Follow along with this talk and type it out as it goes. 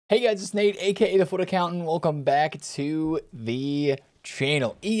Hey guys, it's Nate, aka TheFutAccountant. Welcome back to the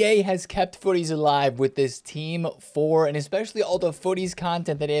channel. EA has kept footies alive with this Team 4 and especially all the footies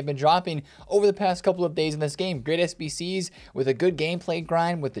content that they have been dropping over the past couple of days in this game. Great SBCs with a good gameplay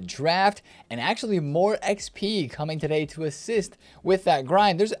grind with the draft and actually more XP coming today to assist with that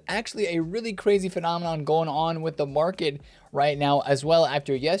grind. There's actually a really crazy phenomenon going on with the market right now as well.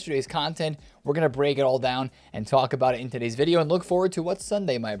 After yesterday's content, we're going to break it all down and talk about it in today's video and look forward to what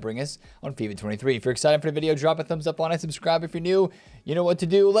Sunday might bring us on FIFA 23. If you're excited for the video, drop a thumbs up on it, subscribe if you're new. You know what to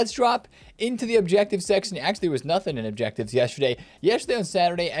do. Let's drop into the objective section. Actually, there was nothing in objectives yesterday. Yesterday on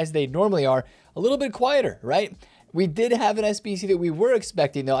Saturday, as they normally are, a little bit quieter, right? We did have an SBC that we were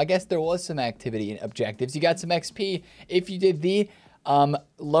expecting, though. I guess there was some activity in objectives. You got some XP if you did the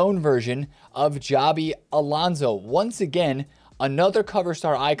loan version of Xabi Alonso. Once again, another cover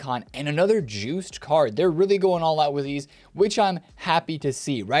star icon and another juiced card. They're really going all out with these, which I'm happy to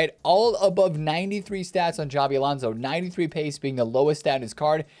see, right? All above 93 stats on Xabi Alonso, 93 pace being the lowest stat in his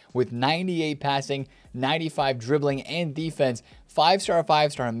card with 98 passing, 95 dribbling and defense,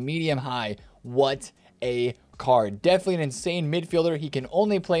 5-star, medium high. What a card. Definitely an insane midfielder. He can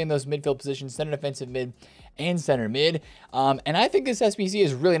only play in those midfield positions, center defensive mid and center mid. And I think this SBC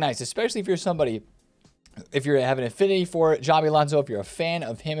is really nice, especially if you're somebody, if you have an affinity for Xabi Alonso, if you're a fan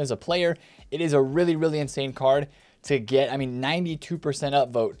of him as a player. It is a really, really insane card to get. I mean, 92%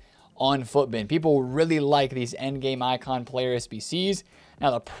 upvote on Footbin. People really like these endgame icon player SBCs. Now,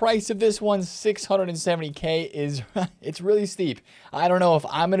 the price of this one, 670K, is it's really steep. I don't know if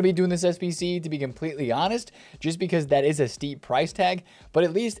I'm going to be doing this SBC, to be completely honest, just because that is a steep price tag. But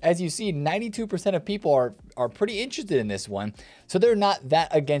at least, as you see, 92% of people are pretty interested in this one. So they're not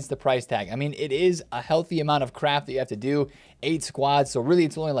that against the price tag. I mean, it is a healthy amount of craft that you have to do. 8 squads. So really,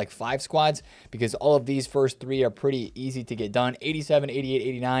 it's only like 5 squads because all of these first 3 are pretty easy to get done. 87, 88,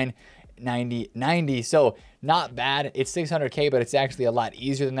 89. 90. So not bad. It's 600K, but it's actually a lot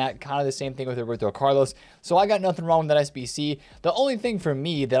easier than that. Kind of the same thing with Roberto Carlos. So I got nothing wrong with that SBC. The only thing for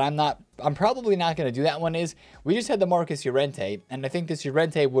me that I'm probably not going to do that one is we just had the Marcus Llorente, and I think this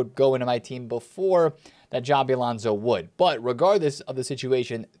Llorente would go into my team before that Xabi Alonso would. But regardless of the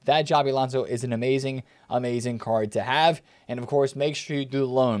situation, that Xabi Alonso is an amazing card to have. And of course, make sure you do the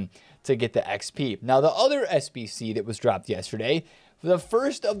loan to get the XP. Now, the other SBC that was dropped yesterday, the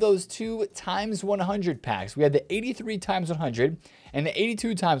first of those 2 times 100 packs. We had the 83 times 100 and the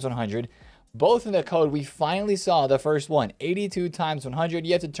 82 times 100. Both in the code, we finally saw the first one, 82 times 100.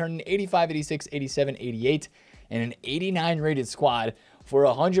 You have to turn an 85, 86, 87, 88, and an 89 rated squad for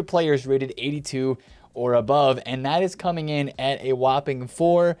 100 players rated 82 or above. And that is coming in at a whopping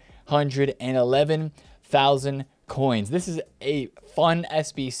 411,000 coins. This is a fun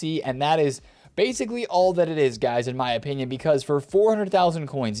SBC, and that is basically all that it is, guys, in my opinion, because for 400,000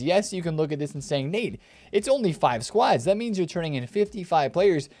 coins, yes, you can look at this and saying, Nate, it's only 5 squads. That means you're turning in 55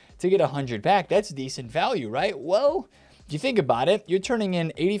 players to get 100 back. That's decent value, right? Well, if you think about it, you're turning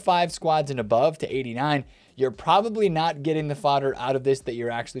in 85 squads and above to 89. You're probably not getting the fodder out of this that you're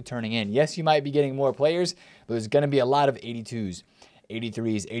actually turning in. Yes, you might be getting more players, but there's going to be a lot of 82s,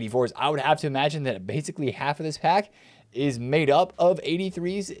 83s, 84s. I would have to imagine that basically half of this pack is made up of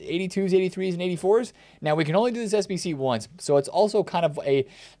 83s, 82s, 83s, and 84s. Now, we can only do this SBC once, so it's also kind of a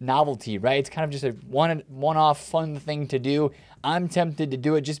novelty, right? It's kind of just a one-off fun thing to do. I'm tempted to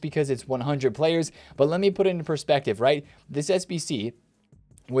do it just because it's 100 players, but let me put it into perspective, right? This SBC,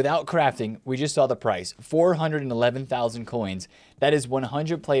 without crafting, we just saw the price, 411,000 coins. That is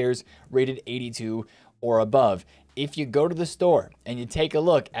 100 players rated 82 or above. If you go to the store and you take a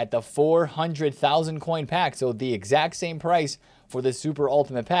look at the 400,000 coin pack, so the exact same price for the Super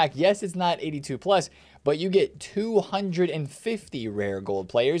Ultimate Pack, yes, it's not 82 plus, but you get 250 rare gold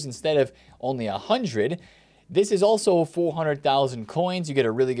players instead of only 100. This is also 400,000 coins. You get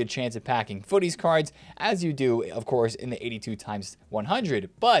a really good chance at packing footies cards, as you do, of course, in the 82 times 100.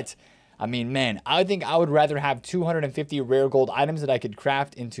 But I mean, man, I think I would rather have 250 rare gold items that I could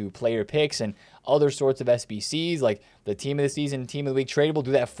craft into player picks and other sorts of SBCs, like the Team of the Season, Team of the Week tradable,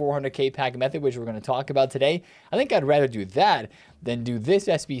 do that 400K pack method, which we're going to talk about today. I think I'd rather do that than do this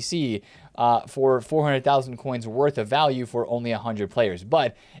SBC for 400,000 coins worth of value for only 100 players.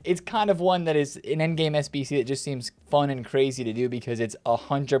 But it's kind of one that is an endgame SBC that just seems fun and crazy to do because it's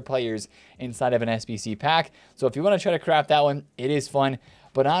 100 players inside of an SBC pack. So if you want to try to craft that one, it is fun.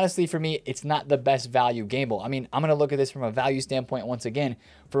 But honestly, for me, it's not the best value gamble. I mean, I'm going to look at this from a value standpoint once again.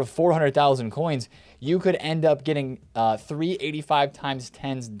 For 400,000 coins, you could end up getting 385 times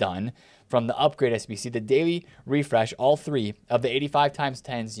 10s done, from the upgrade SBC, the daily refresh, all 3 of the 85 times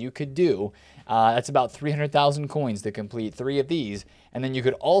 10s you could do. That's about 300,000 coins to complete 3 of these. And then you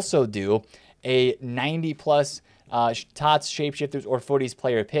could also do a 90 plus TOTS, Shapeshifters, or Footies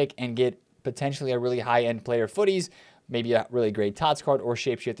player pick and get potentially a really high-end player Footies, maybe a really great TOTS card or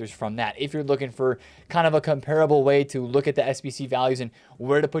Shapeshifters from that. If you're looking for kind of a comparable way to look at the SBC values and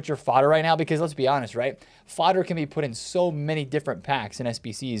where to put your fodder right now, because let's be honest, right? Fodder can be put in so many different packs and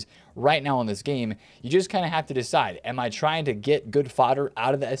SBCs right now in this game. You just kind of have to decide, am I trying to get good fodder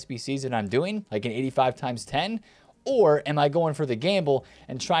out of the SBCs that I'm doing, like an 85 times 10? Or am I going for the gamble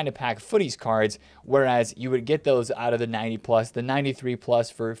and trying to pack Footies cards, whereas you would get those out of the 90 plus, the 93 plus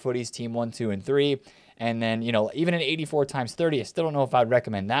for Footies Team 1, 2, and 3. And then, you know, even an 84 times 30, I still don't know if I'd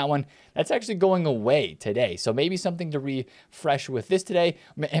recommend that one. That's actually going away today. So maybe something to refresh with this today.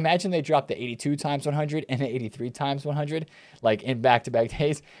 Imagine they dropped the 82 times 100 and the 83 times 100, like in back-to-back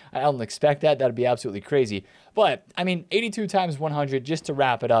days. I don't expect that. That'd be absolutely crazy. But, I mean, 82 times 100, just to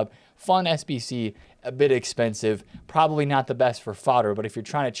wrap it up, fun SBC, a bit expensive, probably not the best for fodder, but if you're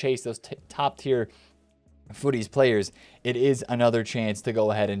trying to chase those top-tier Footies players, it is another chance to go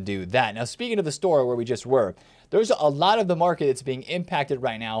ahead and do that. Now, speaking of the store where we just were, there's a lot of the market that's being impacted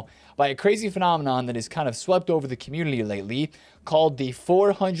right now by a crazy phenomenon that has kind of swept over the community lately called the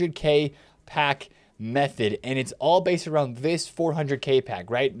 400K pack method, and it's all based around this 400K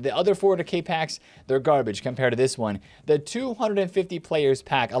pack, right? The other 400K packs, they're garbage compared to this one. The 250 players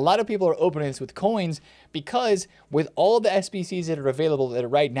pack, a lot of people are opening this with coins because with all the SBCs that are available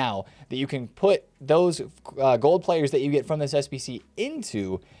right now, that you can put those gold players that you get from this SBC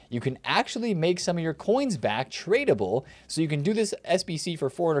into, you can actually make some of your coins back tradable. So you can do this SBC for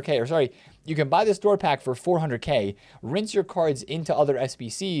 400K, or sorry, you can buy the store pack for 400K, rinse your cards into other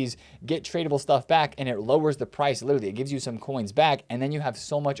SBCs, get tradable stuff back, and it lowers the price. Literally, it gives you some coins back, and then you have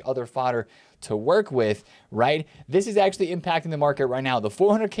so much other fodder to work with, right? This is actually impacting the market right now. The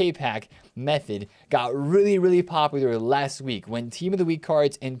 400K pack method got really, really popular last week when Team of the Week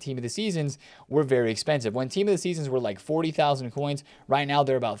cards and Team of the Seasons were very expensive. When Team of the Seasons were like 40,000 coins, right now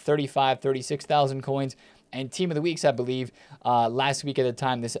they're about 36,000 coins. And Team of the Weeks, I believe, last week at the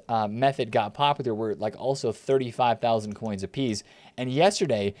time this method got popular, were like also 35,000 coins apiece. And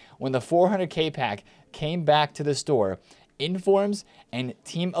yesterday, when the 400K pack came back to the store, Informs and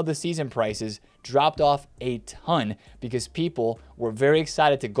Team of the Season prices dropped off a ton because people were very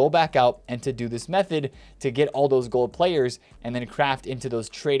excited to go back out and to do this method to get all those gold players and then craft into those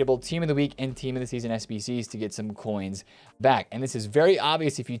tradable Team of the Week and Team of the Season SBCs to get some coins back. And this is very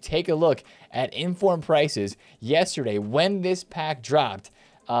obvious if you take a look at Inform prices yesterday when this pack dropped.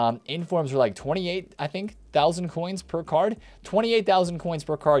 Informs were like 28, I think, 1,000 coins per card. 28,000 coins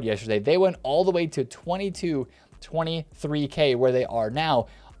per card yesterday. They went all the way to 23K where they are now,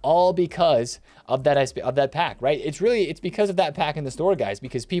 all because of that pack, right? It's because of that pack in the store, guys,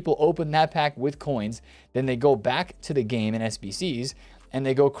 because people open that pack with coins, then they go back to the game in SBCs and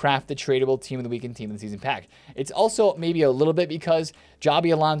they go craft the tradable Team of the Week and Team of the Season pack. It's also maybe a little bit because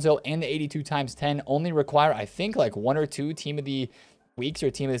Jobby Alonso and the 82 times 10 only require, I think, like 1 or 2 Team of the Weeks or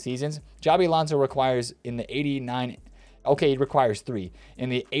Team of the Seasons. Jobby Alonso requires in the 89. Okay, it requires 3 in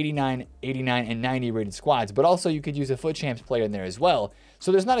the 89, 89, and 90 rated squads, but also you could use a FUT Champs player in there as well.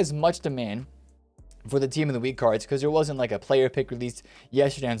 So there's not as much demand for the Team of the Week cards because there wasn't like a player pick released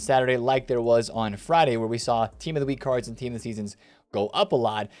yesterday on Saturday like there was on Friday where we saw Team of the Week cards and Team of the Seasons go up a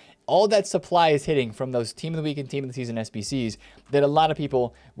lot. All that supply is hitting from those Team of the Week and Team of the Season SBCs that a lot of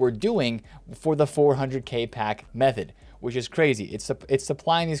people were doing for the 400K pack method, which is crazy. It's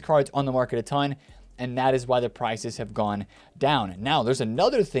supplying these cards on the market a ton, and that is why the prices have gone down. Now, there's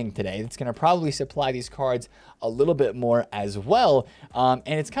another thing today that's going to probably supply these cards a little bit more as well. And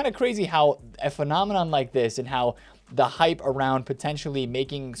it's kind of crazy how a phenomenon like this and how the hype around potentially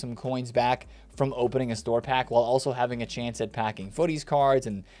making some coins back from opening a store pack while also having a chance at packing Footies cards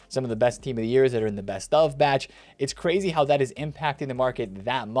and some of the best Team of the Years that are in the best of batch. It's crazy how that is impacting the market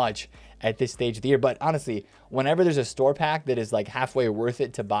that much at this stage of the year. But honestly, whenever there's a store pack that is like halfway worth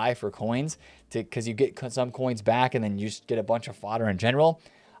it to buy for coins, because you get some coins back and then you just get a bunch of fodder in general,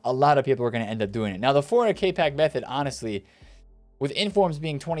 a lot of people are going to end up doing it. Now, the 400K pack method, honestly, with Informs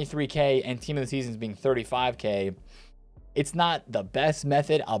being 23K and Team of the Seasons being 35K, it's not the best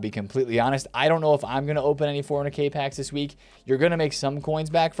method, I'll be completely honest. I don't know if I'm going to open any 400K packs this week. You're going to make some coins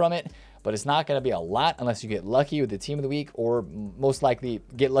back from it, but it's not going to be a lot unless you get lucky with the Team of the Week or most likely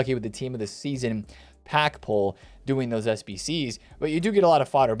get lucky with the Team of the Season pack pull doing those SBCs. But you do get a lot of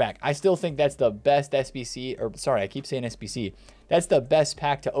fodder back. I still think that's the best SBC, or sorry, I keep saying SBC. That's the best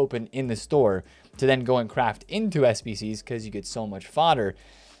pack to open in the store to then go and craft into SBCs because you get so much fodder.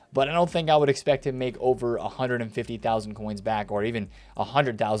 but I don't think I would expect him to make over 150,000 coins back, or even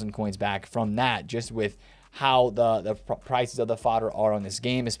 100,000 coins back from that, just with how the prices of the fodder are on this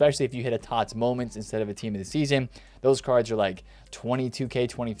game, especially if you hit a TOTS Moments instead of a Team of the Season. Those cards are like 22K,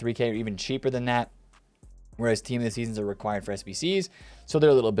 23K, or even cheaper than that, whereas Team of the Seasons are required for SBCs, so they're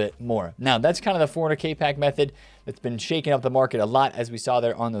a little bit more. Now, that's kind of the 400K pack method that's been shaking up the market a lot, as we saw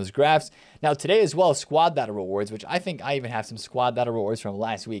there on those graphs. Now, today as well, squad battle rewards, which I think I even have some squad battle rewards from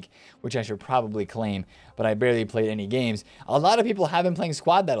last week, which I should probably claim, but I barely played any games. A lot of people have been playing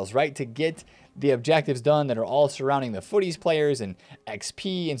squad battles, right, to get the objectives done that are all surrounding the Footies players and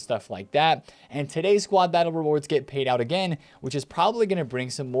XP and stuff like that. And today's squad battle rewards get paid out again, which is probably going to bring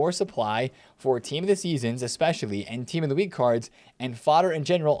some more supply for Team of the Seasons, especially, and Team of the Week cards and fodder in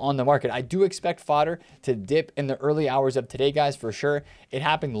general on the market. I do expect fodder to dip in the early hours of today, guys, for sure. It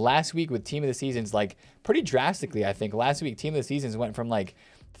happened last week with Team of the Seasons, like pretty drastically. I think last week Team of the Seasons went from like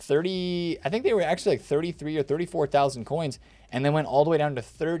 30, I think they were actually like 33 or 34,000 coins, and then went all the way down to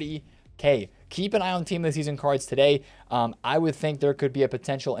 30K. Keep an eye on Team of the Season cards today. I would think there could be a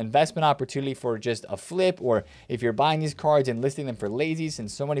potential investment opportunity for just a flip, or if you're buying these cards and listing them for lazy,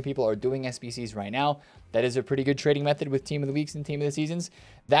 since so many people are doing SBCs right now, that is a pretty good trading method with Team of the Weeks and Team of the Seasons.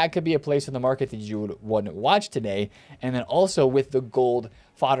 That could be a place in the market that you would want to watch today. And then also with the gold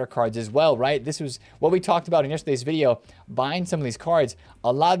fodder cards as well, right? This was what we talked about in yesterday's video. Buying some of these cards,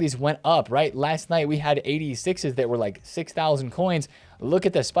 a lot of these went up, right? Last night we had 86s that were like 6,000 coins. Look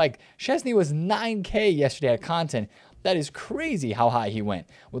at the spike. Chesney was 9K yesterday at content. That is crazy how high he went.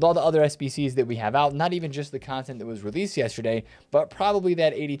 With all the other SBCs that we have out, not even just the content that was released yesterday, but probably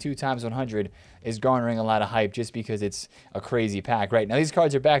that 82 times 100 is garnering a lot of hype just because it's a crazy pack, right? Now these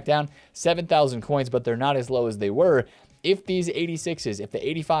cards are back down 7,000 coins, but they're not as low as they were. If these 86s, if the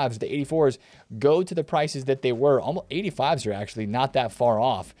 85s, the 84s go to the prices that they were, almost 85s are actually not that far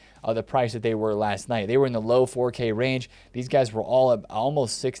off of the price that they were last night. They were in the low 4K range. These guys were all at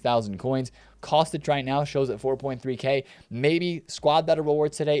almost 6,000 coins. Costed right now shows at 4.3K. Maybe squad battle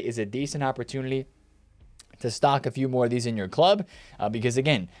rewards today is a decent opportunity to stock a few more of these in your club, because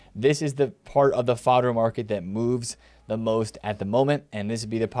again, this is the part of the fodder market that moves the most at the moment, and this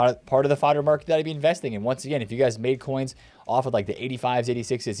would be the part of the fodder market that I'd be investing in. Once again, if you guys made coins off of like the 85s,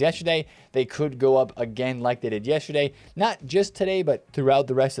 86s yesterday, they could go up again like they did yesterday, not just today, but throughout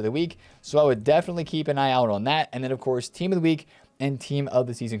the rest of the week. So I would definitely keep an eye out on that. And then of course, Team of the Week and Team of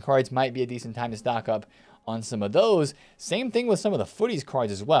the Season cards might be a decent time to stock up on some of those. Same thing with some of the Footies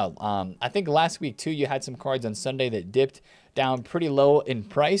cards as well. I think last week too, you had some cards on Sunday that dipped down pretty low in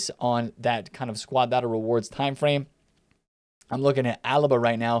price on that kind of squad battle rewards time frame. I'm looking at Alaba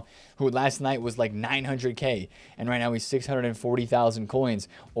right now, who last night was like 900K, and right now he's 640,000 coins.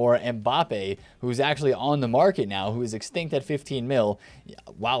 Or Mbappe, who's actually on the market now, who is extinct at 15 mil.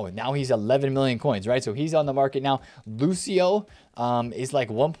 Wow, now he's 11 million coins, right? So he's on the market now. Lucio is like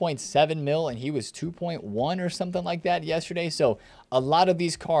 1.7 mil, and he was 2.1 or something like that yesterday. So a lot of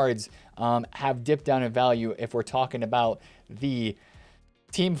these cards have dipped down in value if we're talking about the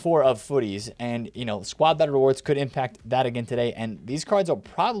Team 4 of Footies, and you know, squad battle rewards could impact that again today, and these cards will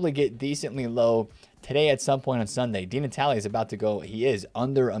probably get decently low today at some point on Sunday. Di Natale is about to go, he is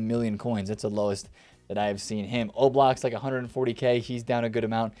under 1 million coins. That's the lowest that I have seen him. Oblak's like 140K, he's down a good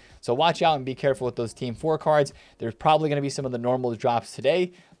amount. So watch out and be careful with those Team 4 cards. There's probably going to be some of the normal drops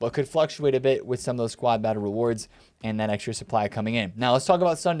today, but could fluctuate a bit with some of those squad battle rewards and that extra supply coming in. Now let's talk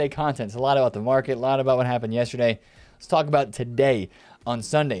about Sunday content. It's a lot about the market, a lot about what happened yesterday. Let's talk about today on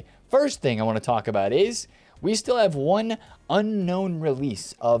Sunday. First thing I want to talk about is we still have one unknown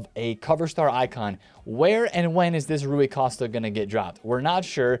release of a cover star icon. Where and when is this Rui Costa going to get dropped? We're not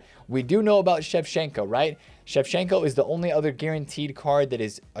sure. We do know about Shevchenko, right? Shevchenko is the only other guaranteed card that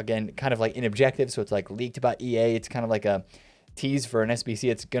is, again, kind of like in objective. So it's like leaked by EA. It's kind of like a tease for an SBC.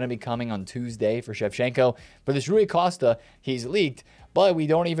 It's going to be coming on Tuesday for Shevchenko. For this Rui Costa, he's leaked, but we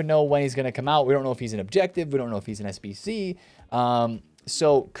don't even know when he's going to come out. We don't know if he's an objective. We don't know if he's an SBC.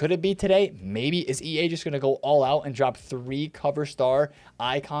 So could it be today? Maybe. Is EA just going to go all out and drop 3 cover star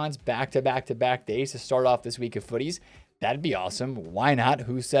icons back to back to back days to start off this week of Footies? That'd be awesome. Why not?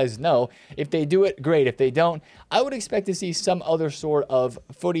 Who says no? If they do it, great. If they don't, I would expect to see some other sort of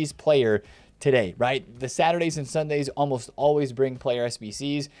Footies player today, right? The Saturdays and Sundays almost always bring player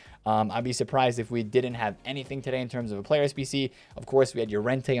SBCs. I'd be surprised if we didn't have anything today in terms of a player SBC. Of course, we had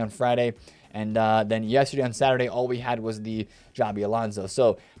Llorente on Friday, And then yesterday on Saturday, all we had was the Javi Alonso.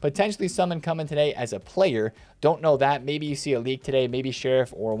 So potentially someone coming today as a player. Don't know that. Maybe you see a leak today. Maybe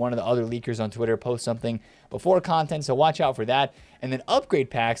Sheriff or one of the other leakers on Twitter post something before content. So watch out for that. And then upgrade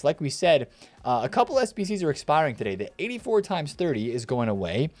packs, like we said, a couple SBCs are expiring today. The 84 times 30 is going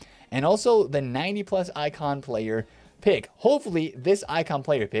away. And also the 90 plus icon player pick. Hopefully this icon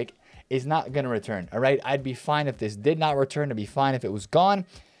player pick is not going to return. All right. I'd be fine if this did not return. I'd be fine if it was gone.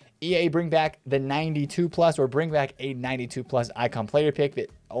 EA, bring back the 92 plus, or bring back a 92 plus icon player pick that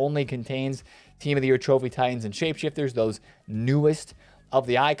only contains Team of the Year Trophy Titans and Shapeshifters, those newest of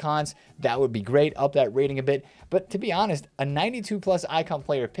the icons. That would be great. Up that rating a bit. But to be honest, a 92 plus icon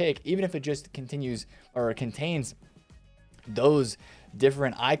player pick, even if it just continues or contains those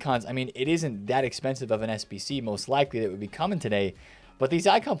different icons, I mean, it isn't that expensive of an SBC, most likely, that would be coming today. But these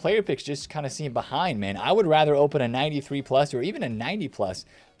icon player picks just kind of seem behind, man. I would rather open a 93 plus or even a 90 plus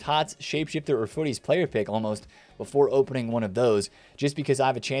TOTS, Shapeshifter, or Footies player pick almost before opening one of those, just because I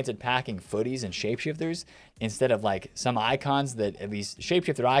have a chance at packing Footies and Shapeshifters instead of like some icons that, at least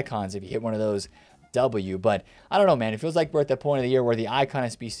Shapeshifter icons, if you hit one of those, W. But I don't know, man. It feels like we're at the point of the year where the icon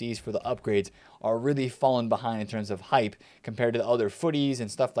SBCs for the upgrades are really falling behind in terms of hype compared to the other Footies and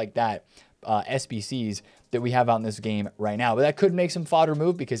stuff like that, SBCs that we have out in this game right now. But that could make some fodder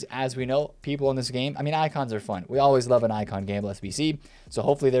move because, as we know, people in this game, I mean, icons are fun. We always love an icon gamble SBC. So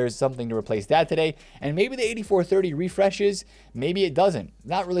hopefully there's something to replace that today. And maybe the 8430 refreshes. Maybe it doesn't.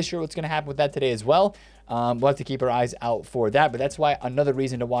 Not really sure what's going to happen with that today as well. We'll have to keep our eyes out for that. But that's why another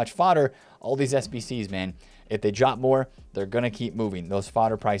reason to watch fodder, all these SBCs, man. If they drop more, they're going to keep moving. Those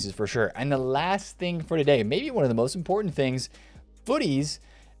fodder prices for sure. And the last thing for today, maybe one of the most important things, Footies,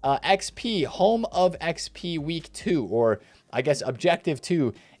 XP, Home of XP Week 2, or I guess Objective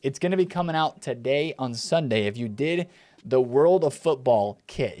 2. It's going to be coming out today on Sunday. If you did the World of Football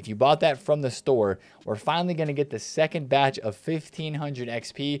kit, if you bought that from the store, we're finally going to get the second batch of 1500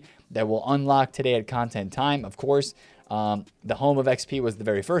 XP that will unlock today at content time. Of course, the Home of XP was the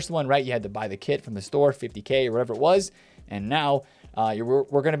very first one, right? You had to buy the kit from the store, 50K or whatever it was. And now we're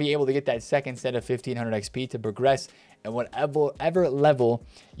going to be able to get that second set of 1500 XP to progress at whatever level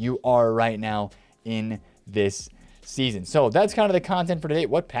you are right now in this season. So that's kind of the content for today.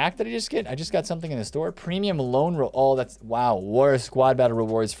 What pack did I just get? I just got something in the store. Premium loan roll. Oh, that's wow. War squad battle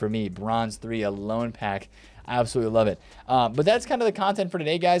rewards for me. Bronze 3, a loan pack. I absolutely love it. But that's kind of the content for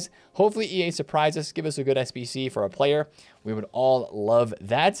today, guys. Hopefully EA surprise us, give us a good SBC for a player. We would all love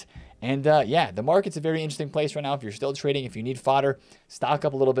that. And yeah, the market's a very interesting place right now. If you're still trading, if you need fodder, stock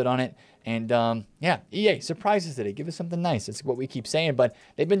up a little bit on it. And yeah, EA, surprise us today. Give us something nice. That's what we keep saying, but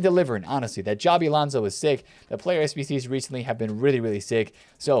they've been delivering, honestly. That Javi Alonso was sick. The player SBCs recently have been really, really sick.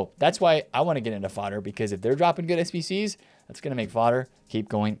 So that's why I want to get into fodder, because if they're dropping good SBCs, that's going to make fodder keep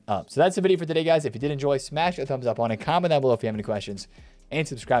going up. So that's the video for today, guys. If you did enjoy, smash a thumbs up on it. Comment down below if you have any questions. And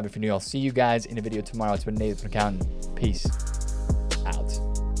subscribe if you're new. I'll see you guys in a video tomorrow. It's been TheFutAccountant. Peace.